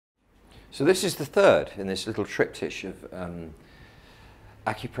So this is the third in this little triptych of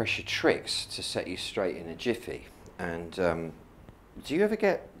acupressure tricks to set you straight in a jiffy. And do you ever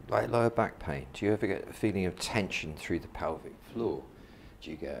get like lower back pain? Do you ever get a feeling of tension through the pelvic floor?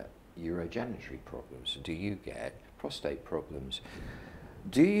 Do you get urogenitary problems? Do you get prostate problems?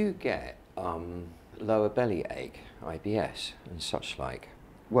 Do you get lower belly ache, IBS, and such like?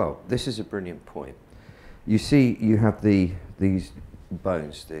 Well, this is a brilliant point. You see, you have these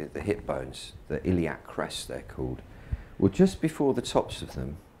bones, the hip bones, the iliac crests they're called. Well, just before the tops of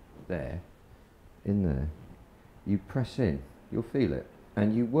them, there, in there, you press in, you'll feel it,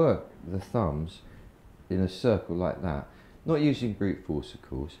 and you work the thumbs in a circle like that, not using brute force, of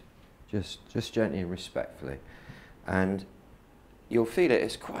course, just gently and respectfully, and you'll feel it.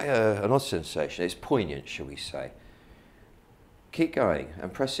 It's quite an odd sensation. It's poignant, shall we say. Keep going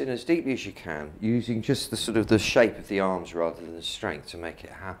and press in as deeply as you can, using just the sort of the shape of the arms rather than the strength to make it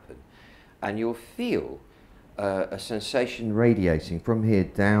happen. And you'll feel a sensation radiating from here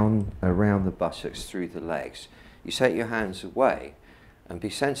down around the buttocks through the legs. You take your hands away and be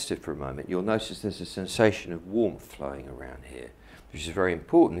sensitive for a moment. You'll notice there's a sensation of warmth flowing around here, which is very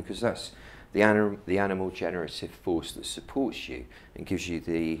important because that's the animal generative force that supports you and gives you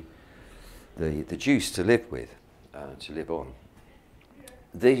the juice to live with, to live on.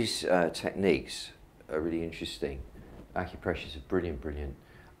 These techniques are really interesting. Acupressure is a brilliant, brilliant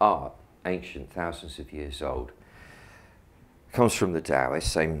art, ancient, thousands of years old. It comes from the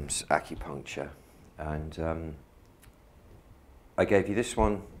Taoists, same as acupuncture. And I gave you this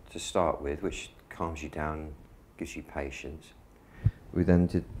one to start with, which calms you down, gives you patience. We then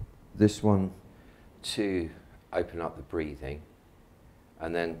did this one to open up the breathing.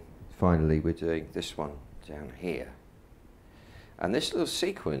 And then finally we're doing this one down here. And this little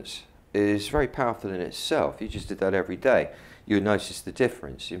sequence is very powerful in itself. If you just did that every day, you'll notice the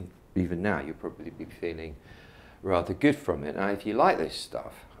difference. Even now, you'll probably be feeling rather good from it. Now, if you like this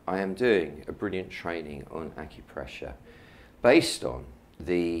stuff, I am doing a brilliant training on acupressure based on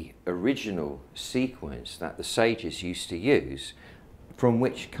the original sequence that the sages used to use, from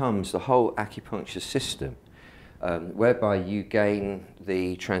which comes the whole acupuncture system, whereby you gain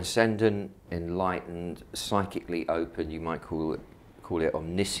the transcendent, enlightened, psychically open, you might call it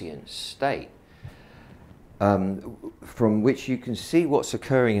omniscient state, from which you can see what's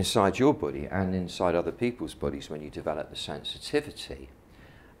occurring inside your body and inside other people's bodies when you develop the sensitivity,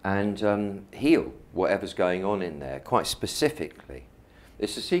 and heal whatever's going on in there quite specifically.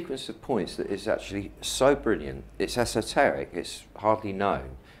 It's a sequence of points that is actually so brilliant. It's esoteric, it's hardly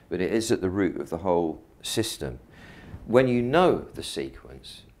known, but it is at the root of the whole system. When you know the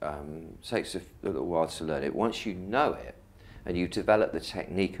sequence, it takes a little while to learn it. Once you know it, and you develop the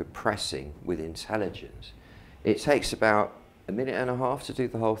technique of pressing with intelligence, it takes about a minute and a half to do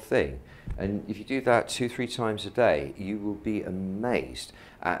the whole thing. And if you do that 2-3 times a day, you will be amazed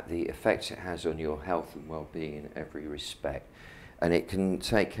at the effect it has on your health and well-being in every respect. And it can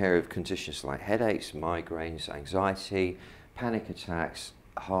take care of conditions like headaches, migraines, anxiety, panic attacks,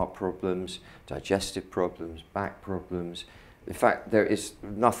 heart problems, digestive problems, back problems. In fact, there is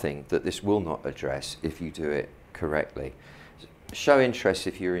nothing that this will not address if you do it correctly. Show interest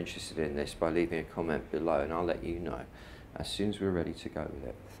if you're interested in this by leaving a comment below, and I'll let you know as soon as we're ready to go with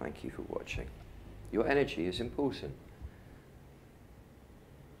it. Thank you for watching. Your energy is important.